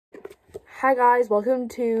Hi guys, welcome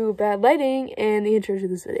to Bad Lighting and the intro to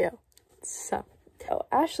this video. So,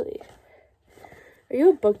 Ashley, are you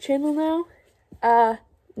a book channel now?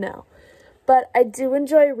 No. But I do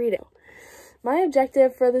enjoy reading. My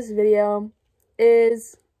objective for this video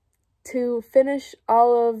is to finish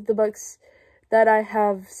all of the books that I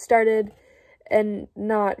have started and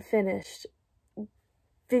not finished,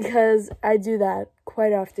 because I do that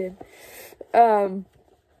quite often.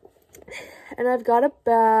 And I've got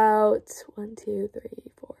about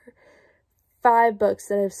 5 books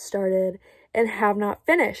that I've started and have not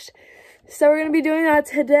finished. So we're going to be doing that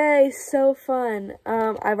today. So fun.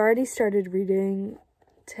 I've already started reading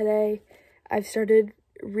today. I've started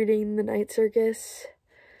reading The Night Circus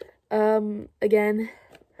again.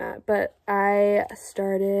 But I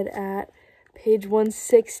started at page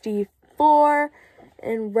 164.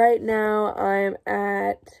 And right now I'm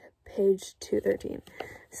at page 213.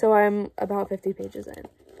 So I'm about 50 pages in.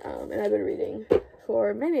 And I've been reading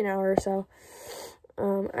for maybe an hour or so.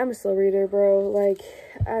 I'm a slow reader, bro. Like,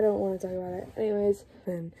 I don't want to talk about it. Anyways.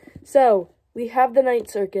 So, we have The Night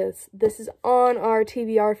Circus. This is on our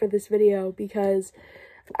TBR for this video because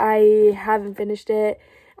I haven't finished it.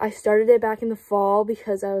 I started it back in the fall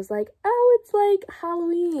because I was like, oh, it's like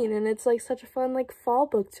Halloween. And it's like such a fun like fall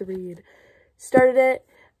book to read. Started it.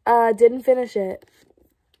 Didn't finish it.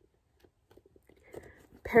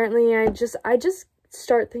 Apparently, I just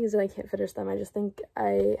start things and I can't finish them. I just think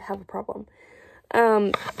I have a problem.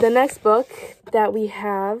 The next book that we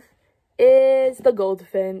have is The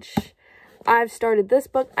Goldfinch. I've started this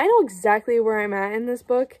book. I know exactly where I'm at in this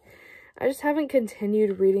book. I just haven't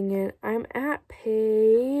continued reading it. I'm on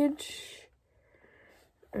page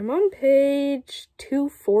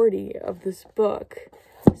 240 of this book.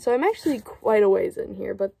 So I'm actually quite a ways in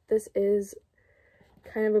here, but this is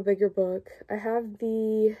kind of a bigger book. I have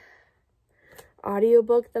the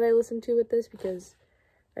audiobook that I listen to with this because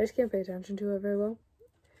I just can't pay attention to it very well.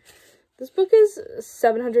 This book is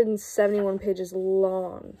 771 pages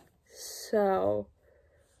long. So,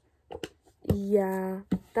 yeah,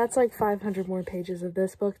 that's like 500 more pages of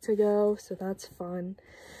this book to go, so that's fun.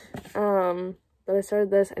 But I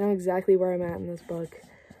started this. I know exactly where I'm at in this book.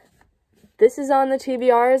 This is on the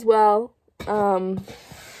TBR as well.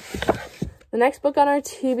 The next book on our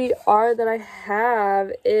TBR that I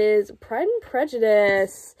have is Pride and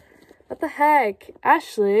Prejudice. What the heck?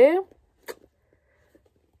 Ashley,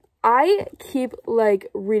 I keep, like,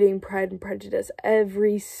 reading Pride and Prejudice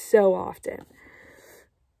every so often.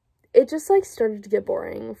 It just, like, started to get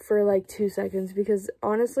boring for, like, 2 seconds because,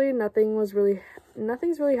 honestly, nothing's really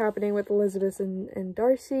happening with Elizabeth and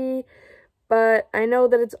Darcy. But I know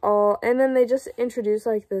that it's all... And then they just introduce,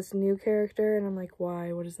 like, this new character, and I'm like,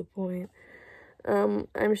 why? What is the point?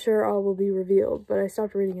 I'm sure all will be revealed, but I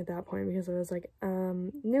stopped reading at that point because I was like,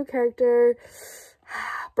 new character,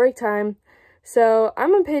 break time. So,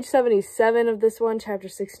 I'm on page 77 of this one, chapter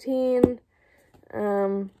 16,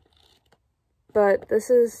 but this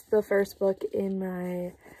is the first book in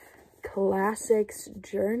my classics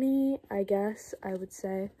journey, I guess I would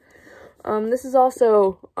say. This is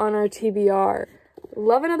also on our TBR.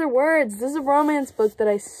 Love in Other Words. This is a romance book that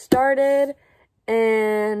I started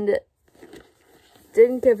and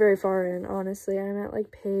didn't get very far in, honestly. I'm on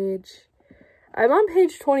page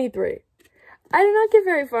 23. I did not get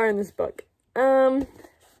very far in this book. I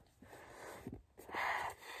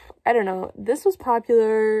don't know. This was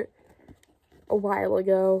popular a while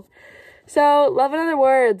ago. So, Love in Other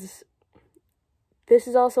Words. This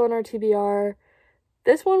is also on our TBR.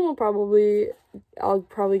 This one I'll probably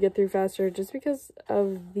get through faster just because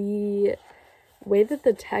of the way that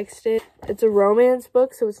the text is. It's a romance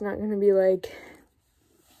book, so it's not going to be, like,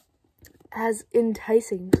 as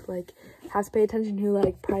enticing to, like, have to pay attention to,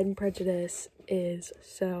 like, Pride and Prejudice is.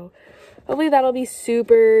 So, hopefully that'll be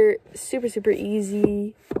super, super, super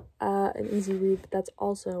easy, an easy read. That's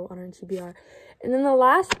also on our TBR. And then the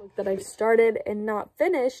last book that I've started and not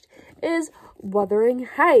finished is Wuthering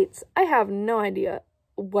Heights. I have no idea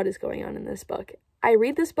what is going on in this book. I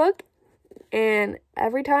read this book, and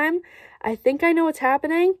every time I think I know what's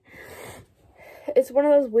happening. It's one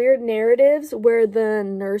of those weird narratives where the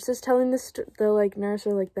nurse is telling the nurse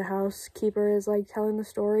or, like, the housekeeper is, like, telling the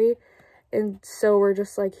story. And so we're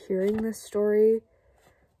just, like, hearing this story.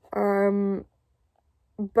 But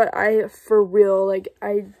for real, like,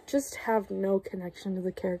 I just have no connection to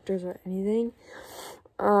the characters or anything.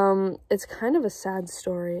 It's kind of a sad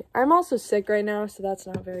story. I'm also sick right now, so that's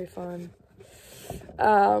not very fun.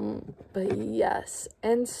 But yes.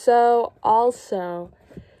 And so, also,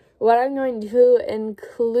 what I'm going to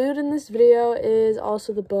include in this video is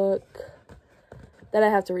also the book that I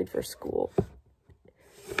have to read for school.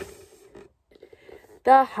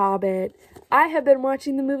 The Hobbit. I have been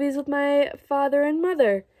watching the movies with my father and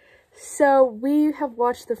mother. So we have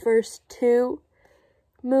watched the first 2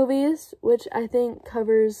 movies, which I think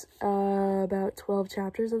covers about 12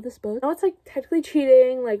 chapters of this book. I know it's like technically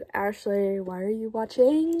cheating, like, Ashley, why are you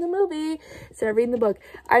watching the movie instead of reading the book?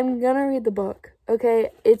 I'm gonna read the book,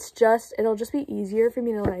 okay? It'll just be easier for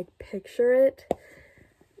me to like picture it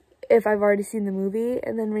if I've already seen the movie,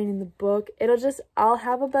 and then reading the book, I'll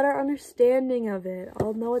have a better understanding of it.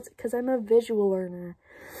 I'll know it's because I'm a visual learner.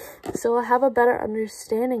 So I'll have a better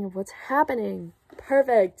understanding of what's happening.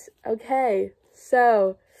 Perfect. Okay.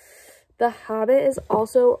 So, The Hobbit is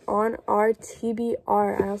also on our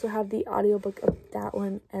TBR. I also have the audiobook of that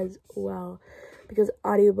one as well, because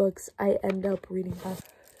audiobooks I end up reading fast.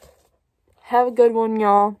 Have a good one,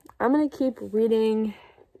 y'all. I'm going to keep reading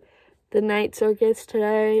The Night Circus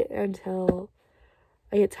today until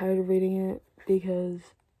I get tired of reading it, because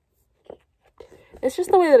it's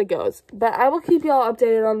just the way that it goes. But I will keep y'all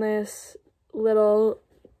updated on this little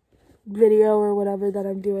video or whatever that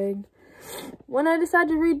I'm doing when I decide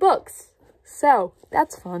to read books. So,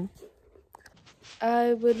 that's fun.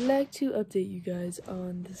 I would like to update you guys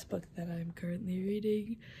on this book that I'm currently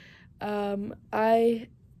reading. I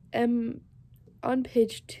am on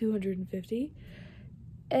page 250,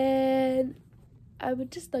 and I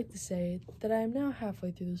would just like to say that I am now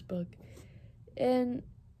halfway through this book, and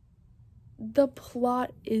the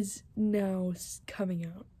plot is now coming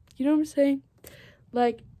out. You know what I'm saying?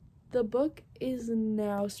 Like, the book is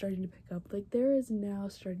now starting to pick up. Like, there is now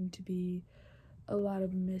starting to be a lot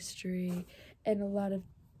of mystery and a lot of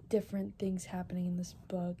different things happening in this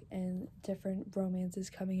book, and different romances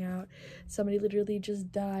coming out. Somebody literally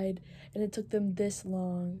just died, and it took them this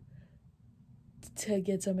long to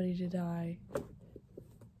get somebody to die.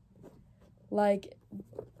 Like,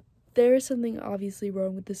 there is something obviously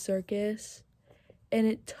wrong with the circus, and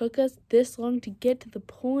it took us this long to get to the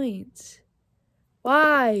point.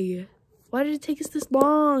 Why? Why did it take us this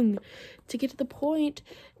long to get to the point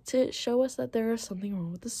to show us that there is something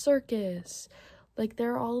wrong with the circus? Like,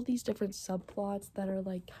 there are all of these different subplots that are,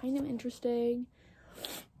 like, kind of interesting,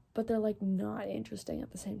 but they're, like, not interesting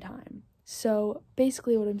at the same time. So,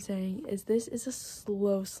 basically what I'm saying is this is a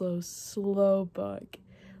slow book.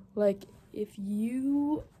 Like, if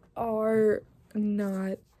you are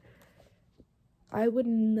not... I would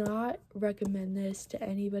not recommend this to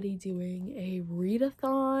anybody doing a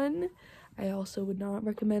readathon. I also would not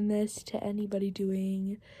recommend this to anybody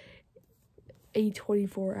doing a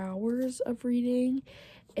 24 hours of reading.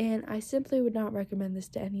 And I simply would not recommend this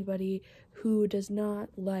to anybody who does not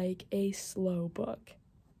like a slow book.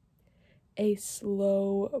 A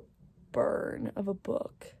slow burn of a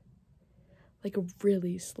book. Like a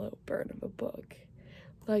really slow burn of a book.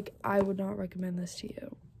 Like, I would not recommend this to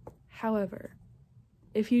you. However,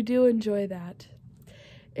 if you do enjoy that,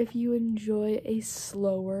 if you enjoy a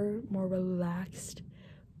slower, more relaxed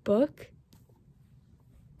book,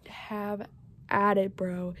 have at it,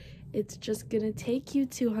 bro. It's just gonna take you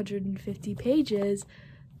 250 pages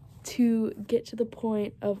to get to the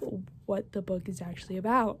point of what the book is actually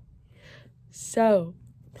about. So,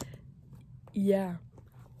 yeah.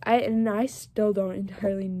 I still don't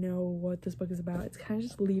entirely know what this book is about. It's kind of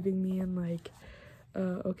just leaving me in, like,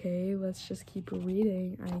 okay, let's just keep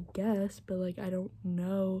reading, I guess, but, like, I don't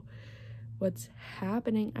know what's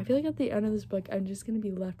happening. I feel like at the end of this book, I'm just gonna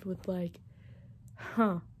be left with, like,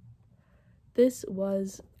 this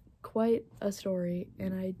was quite a story,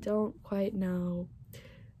 and I don't quite know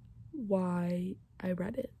why I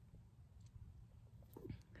read it.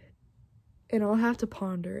 And I'll have to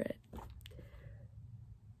ponder it.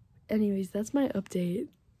 Anyways, that's my update.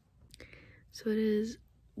 So it is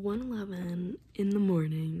 1:11 in the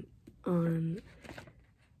morning on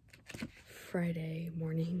Friday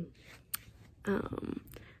morning,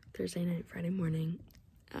 Thursday night, Friday morning.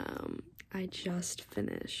 I just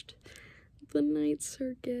finished The Night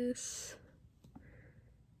Circus.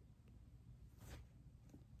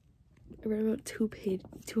 I read about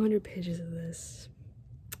 200 pages of this,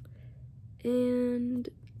 and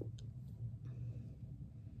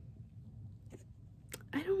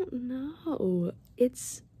I don't know.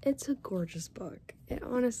 It's a gorgeous book. It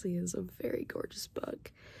honestly is a very gorgeous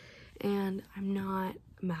book, and I'm not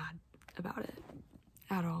mad about it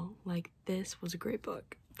at all. Like, this was a great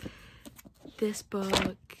book. This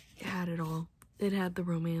book had it all. It had the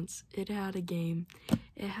romance. It had a game.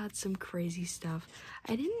 It had some crazy stuff.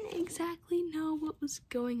 I didn't exactly know what was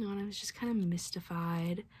going on. I was just kind of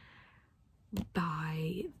mystified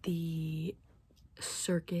by the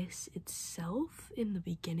circus itself in the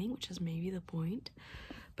beginning, which is maybe the point.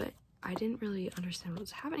 But I didn't really understand what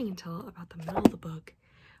was happening until about the middle of the book,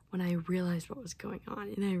 when I realized what was going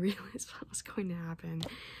on and I realized what was going to happen.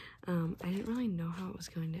 I didn't really know how it was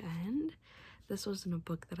going to end. This wasn't a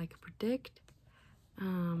book that I could predict.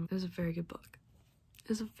 It was a very good book. It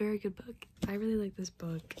was a very good book. I really like this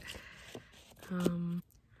book.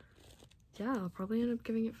 Yeah, I'll probably end up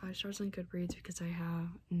giving it 5 stars on Goodreads because I have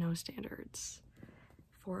no standards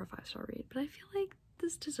for a 5-star read, but I feel like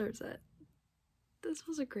this deserves it. This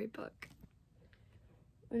was a great book.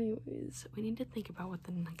 Anyways, we need to think about what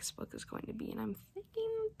the next book is going to be, and I'm thinking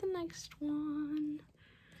the next one,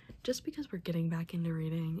 just because we're getting back into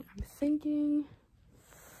reading, I'm thinking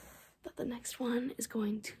that the next one is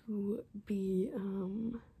going to be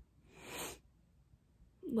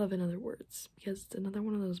Love in Other Words, because it's another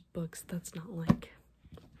one of those books that's not like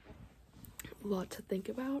a lot to think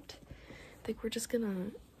about. I think we're just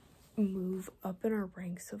gonna move up in our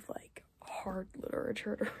ranks of like hard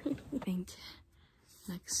literature to read. I think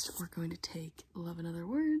next we're going to take Love in Other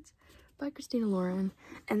Words by Christina Lauren,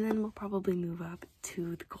 and then we'll probably move up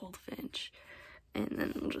to The Goldfinch, and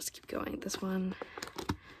then we'll just keep going. This one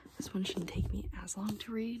shouldn't take me as long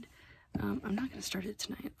to read. I'm not going to start it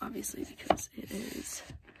tonight, obviously, because it is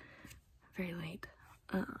very late,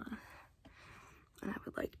 and I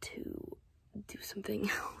would like to do something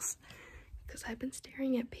else, because I've been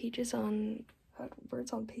staring at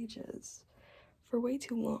words on pages for way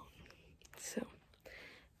too long. So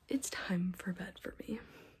it's time for bed for me.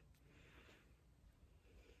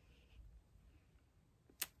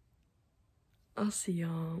 I'll see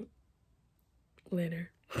y'all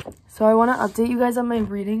later. So I want to update you guys on my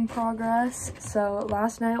reading progress. So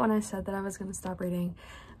last night when I said that I was going to stop reading,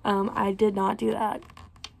 I did not do that.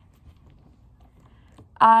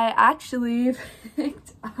 I actually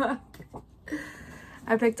picked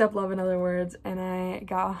up Love in Other Words, and I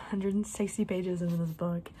got 160 pages into this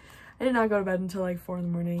book. I did not go to bed until like 4 in the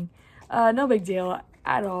morning. No big deal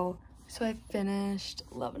at all. So I finished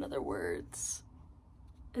Love in Other Words.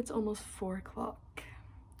 It's almost 4 o'clock.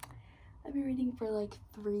 I've been reading for like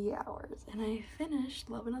 3 hours, and I finished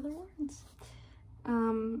Love in Other Words.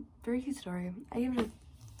 Very cute story. I gave it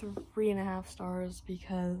a 3.5 stars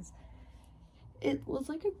because it was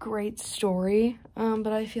like a great story,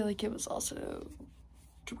 but I feel like it was also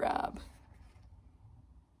drab.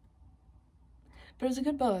 But it was a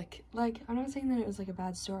good book. Like, I'm not saying that it was like a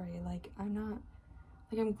bad story. Like, I'm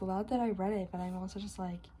glad that I read it, but I'm also just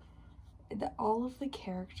like, all of the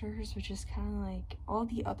characters were just kind of like, all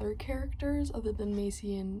the other characters other than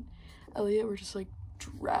Macy and Elliot were just like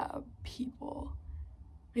drab people.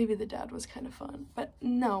 Maybe the dad was kind of fun, but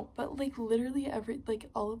no, but like literally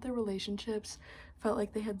all of their relationships felt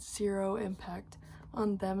like they had 0 impact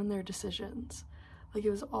on them and their decisions. Like,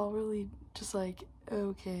 it was all really just like,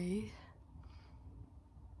 okay,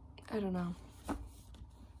 I don't know,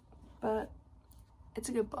 but it's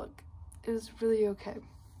a good book. It was really okay.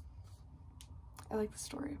 I like the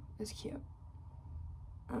story. It's cute.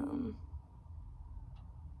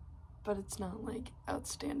 But it's not like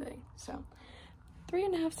outstanding. So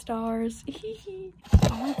 3.5 stars. Oh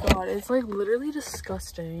my god, it's like literally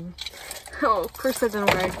disgusting. Oh, of course that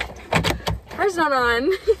didn't work. Car's not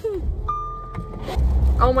on.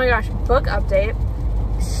 Oh my gosh, book update.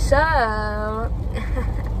 So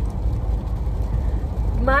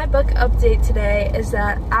my book update today is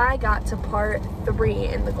that I got to part 3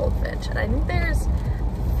 in The Goldfinch, and I think there's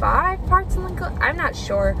 5 parts in the I'm not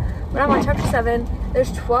sure, but I'm on chapter 7.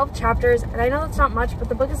 There's 12 chapters, and I know that's not much, but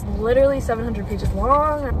the book is literally 700 pages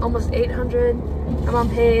long, almost 800. I'm on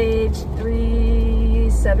page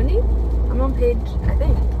 370. I'm on page, I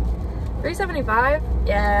think, 375.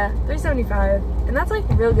 Yeah, 375, and that's like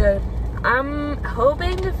real good. I'm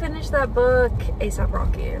hoping to finish that book ASAP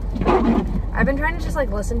Rocky. I've been trying to just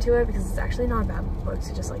like listen to it because it's actually not a bad book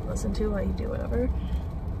to just like listen to while you do whatever.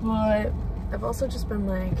 But I've also just been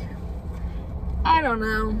like, I don't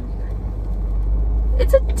know.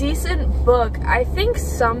 It's a decent book. I think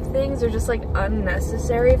some things are just like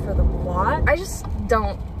unnecessary for the plot. I just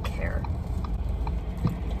don't care.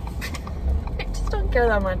 I just don't care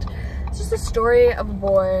that much. It's just a story of a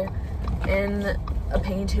boy in a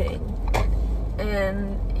painting.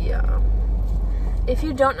 And yeah, if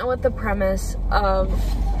you don't know what the premise of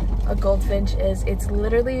A Goldfinch is, it's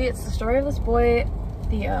the story of this boy,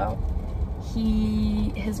 Theo.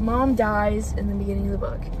 His mom dies in the beginning of the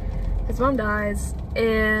book. His mom dies,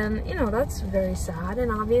 and you know, that's very sad,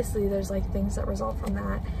 and obviously there's like things that result from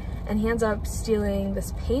that, and he ends up stealing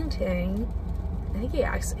this painting. I think he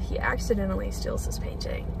accidentally steals this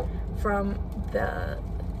painting from the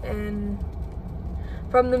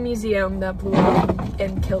museum that blew up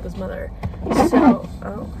and killed his mother. So,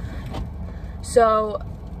 So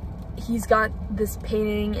he's got this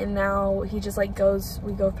painting, and now he just like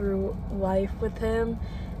we go through life with him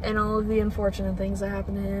and all of the unfortunate things that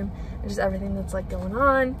happen to him and just everything that's like going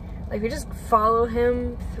on. Like we just follow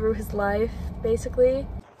him through his life basically.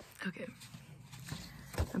 Okay,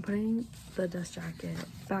 I'm putting the dust jacket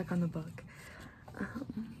back on the book.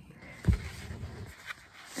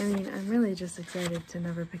 I mean, I'm really just excited to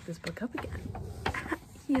never pick this book up again.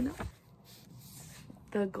 You know,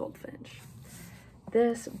 The Goldfinch.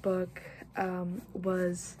 This book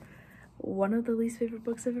was one of the least favorite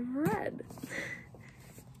books I've ever read.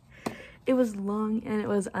 It was long and it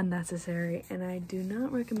was unnecessary, and I do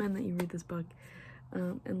not recommend that you read this book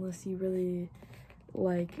unless you really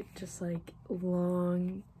like just like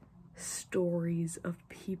long stories of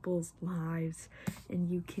people's lives and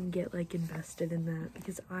you can get like invested in that,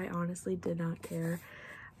 because I honestly did not care.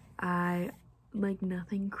 Like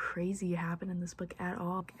nothing crazy happened in this book at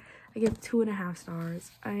all. I give 2.5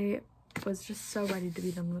 stars. I was just so ready to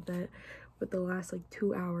be done with it with the last like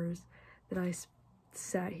 2 hours that I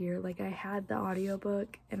sat here. Like I had the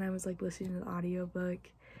audiobook and I was like listening to the audiobook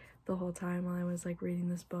the whole time while I was like reading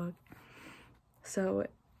this book. So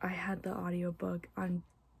I had the audiobook on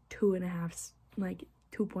 2.5, like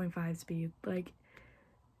 2.5 speed, like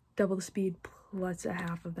double the speed plus a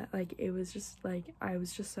half of that. Like it was just like I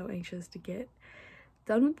was just so anxious to get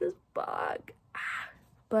done with this book.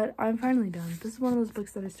 But I'm finally done. This is one of those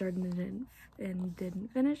books that I started and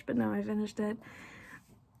didn't finish, but now I finished it.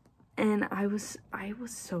 And I was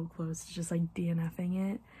so close to just like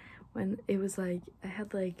DNFing it when it was like I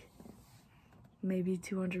had like maybe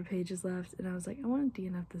 200 pages left, and I was like, I want to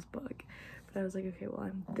DNF this book. But I was like, okay, well,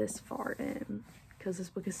 I'm this far in, because this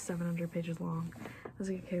book is 700 pages long. I was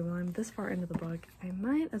like, okay, well, I'm this far into the book, I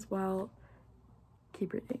might as well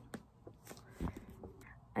keep reading.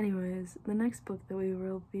 Anyways, the next book that we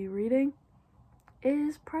will be reading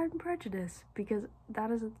is Pride and Prejudice, because that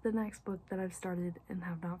is the next book that I've started and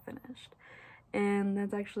have not finished. And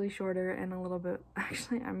that's actually shorter and a little bit,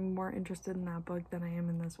 actually, I'm more interested in that book than I am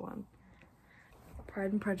in this one.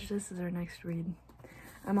 Pride and Prejudice is our next read.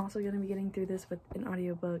 I'm also going to be getting through this with an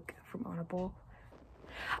audiobook from Audible.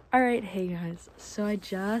 Alright, hey guys, so I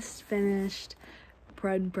just finished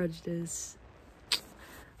Pride and Prejudice.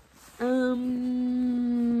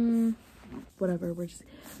 Whatever,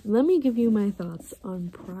 let me give you my thoughts on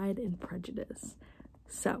Pride and Prejudice.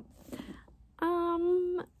 So,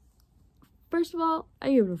 first of all,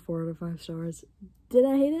 I give it a 4 out of 5 stars. Did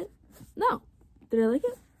I hate it? No. Did I like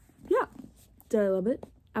it? Yeah. Did I love it?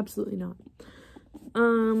 Absolutely not.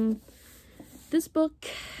 This book,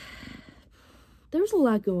 there was a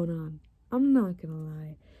lot going on. I'm not gonna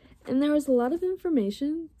lie. And there was a lot of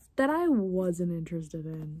information that I wasn't interested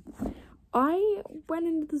in. I went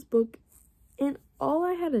into this book and all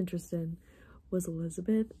I had interest in was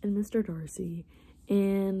Elizabeth and Mr. Darcy.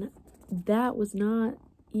 And that was not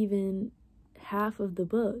even half of the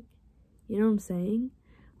book. You know what I'm saying?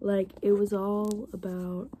 Like, it was all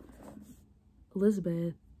about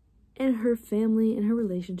Elizabeth and her family and her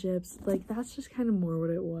relationships. Like, that's just kind of more what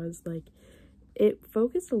it was. Like, it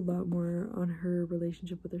focused a lot more on her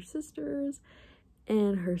relationship with her sisters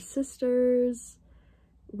and her sisters'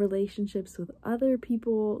 relationships with other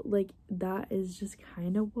people. Like, that is just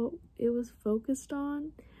kind of what it was focused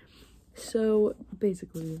on. So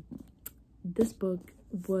basically, this book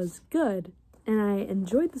was good and I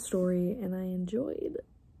enjoyed the story and I enjoyed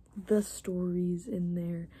the stories in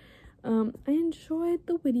there. I enjoyed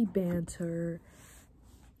the witty banter.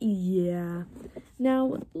 Yeah.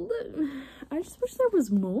 Now, I just wish there was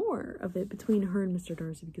more of it between her and Mr.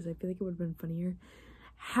 Darcy, because I feel like it would have been funnier.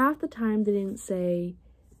 Half the time they didn't say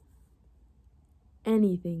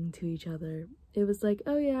anything to each other. It was like,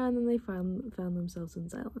 oh yeah, and then they found themselves in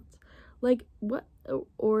silence. Like, what?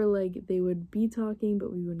 Or like they would be talking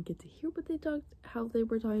but we wouldn't get to hear what they talked, how they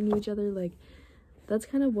were talking to each other. Like, that's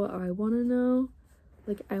kind of what I want to know.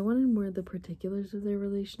 Like, I wanted more of the particulars of their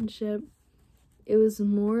relationship. It was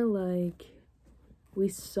more like we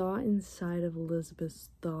saw inside of Elizabeth's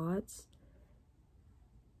thoughts.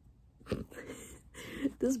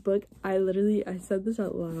 This book, I said this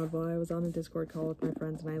out loud while I was on a Discord call with my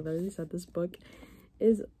friends, and I literally said this book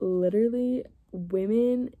is literally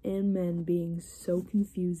women and men being so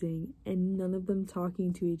confusing and none of them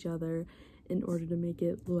talking to each other in order to make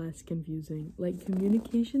it less confusing. Like,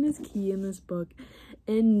 communication is key in this book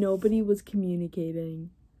and nobody was communicating.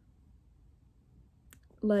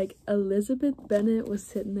 Like, Elizabeth Bennet was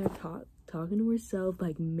sitting there talking to herself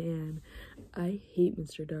like, man, I hate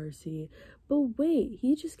Mr. Darcy, but wait,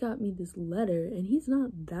 he just got me this letter and he's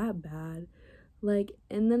not that bad. Like,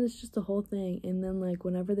 and then it's just a whole thing. And then, like,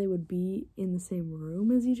 whenever they would be in the same room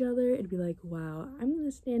as each other, it'd be like, wow, I'm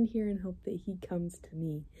gonna stand here and hope that he comes to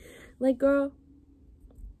me. Like, girl,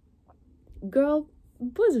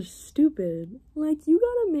 boys are stupid. Like, you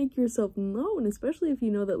gotta make yourself known, especially if you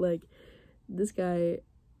know that, like, this guy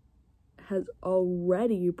has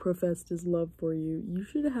already professed his love for you. You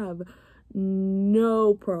should have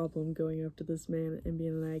no problem going up to this man and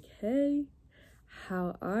being like, hey,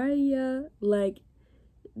 how are ya? Like,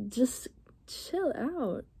 just chill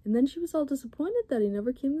out. And then she was all disappointed that he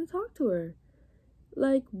never came to talk to her.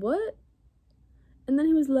 Like, what? And then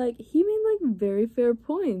he was like, he made, like, very fair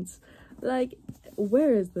points. Like,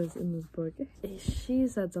 where is this in this book? She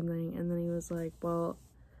said something, and then he was like, well,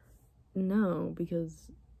 no,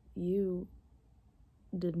 because you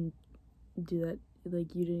didn't do that.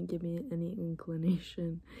 Like, you didn't give me any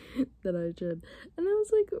inclination that I should. And I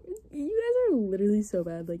was like, you guys are literally so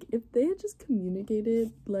bad. Like, if they had just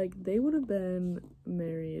communicated, like, they would have been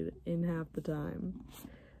married in half the time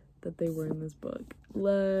that they were in this book.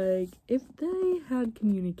 Like, if they had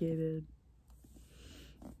communicated,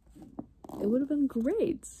 it would have been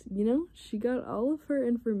great, you know? She got all of her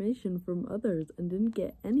information from others and didn't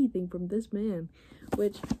get anything from this man,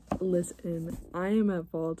 which, listen, I am at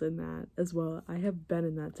fault in that as well. I have been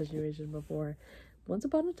in that situation before, once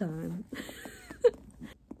upon a time.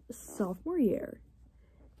 Sophomore year,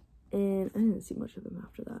 and I didn't see much of him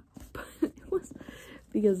after that, but it was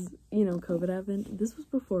because, you know, COVID happened. This was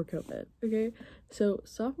before COVID, okay? So,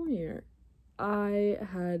 sophomore year, I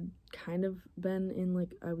had kind of been in,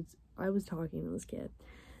 like, I was talking to this kid,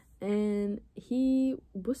 and he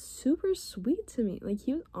was super sweet to me. Like,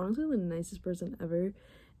 he was honestly the nicest person ever,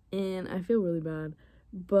 and I feel really bad,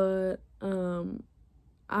 but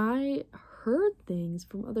I heard things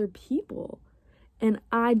from other people, and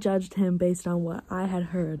I judged him based on what I had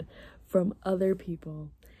heard from other people,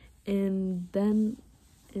 and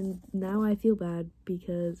now I feel bad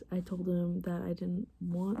because I told him that I didn't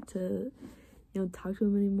want to, you know, talk to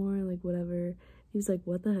him anymore, like, whatever. He was like,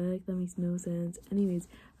 what the heck? That makes no sense. Anyways,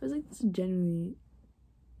 I was like, this is genuinely,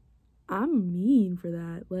 I'm mean for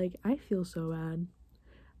that. Like, I feel so bad.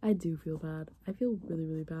 I do feel bad. I feel really,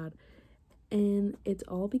 really bad. And it's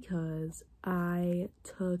all because I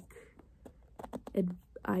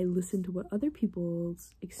listened to what other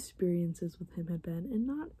people's experiences with him had been, and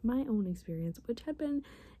not my own experience, which had been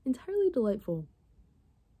entirely delightful.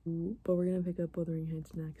 But we're gonna pick up Wuthering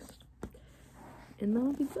Heights next. And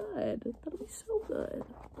that'll be good. That'll be so good.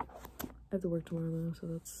 I have to work tomorrow though, so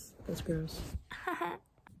that's gross. So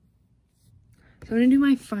I'm gonna do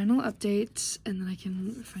my final updates, and then I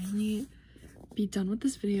can finally be done with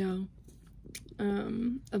this video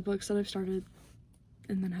of books that I've started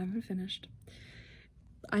and then haven't finished.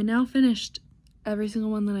 I now finished every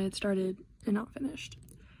single one that I had started and not finished.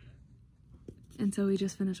 And so we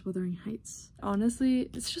just finished Wuthering Heights. Honestly,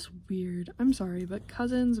 it's just weird. I'm sorry, but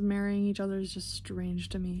cousins marrying each other is just strange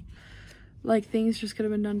to me. Like, things just could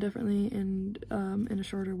have been done differently and in a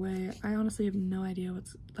shorter way. I honestly have no idea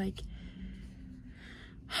what's, like...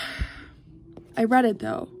 I read it,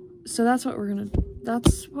 though. So that's what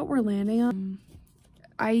we're landing on.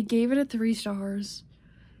 I gave it a 3 stars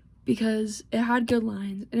because it had good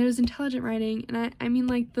lines and it was intelligent writing. And I mean,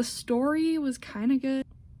 like, the story was kind of good.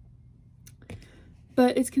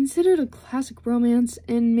 But it's considered a classic romance,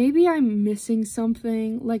 and maybe I'm missing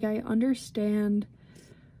something. Like, I understand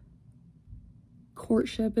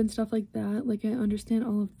courtship and stuff like that. Like, I understand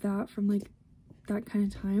all of that from, like, that kind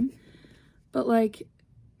of time. But, like,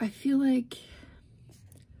 I feel like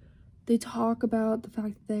they talk about the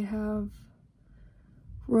fact that they have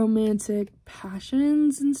romantic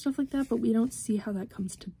passions and stuff like that, but we don't see how that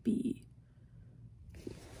comes to be.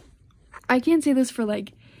 I can't say this for,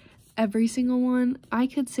 like, every single one. I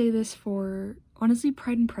could say this for, honestly,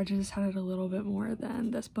 Pride and Prejudice had it a little bit more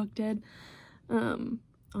than this book did.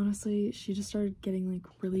 Honestly, she just started getting, like,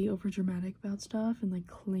 really over dramatic about stuff and, like,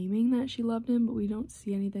 claiming that she loved him, but we don't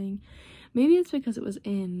see anything. Maybe it's because it was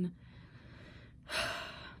in...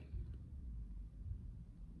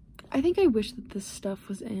 I think I wish that this stuff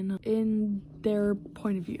was in their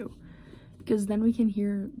point of view, because then we can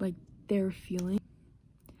hear, like, their feelings.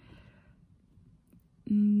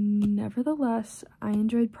 Nevertheless, I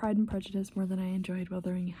enjoyed Pride and Prejudice more than I enjoyed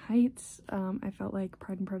Wuthering Heights. I felt like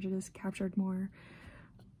Pride and Prejudice captured more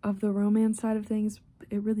of the romance side of things.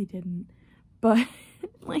 It really didn't. But,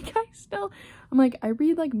 like, I'm like, I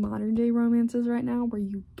read, like, modern day romances right now where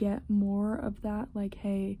you get more of that, like,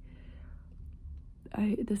 hey,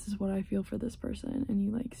 this is what I feel for this person, and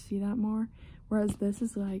you, like, see that more. Whereas this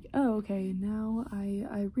is like, oh, okay, now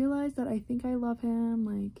I realize that I think I love him,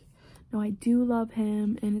 like, No, I do love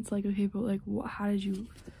him, and it's like, okay, but like, how did you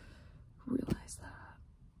realize that?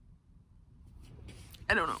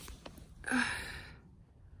 I don't know. I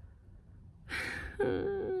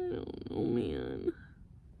don't know, man.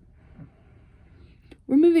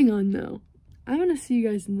 We're moving on though. I'm gonna see you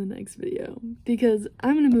guys in the next video because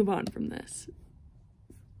I'm gonna move on from this.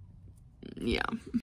 Yeah.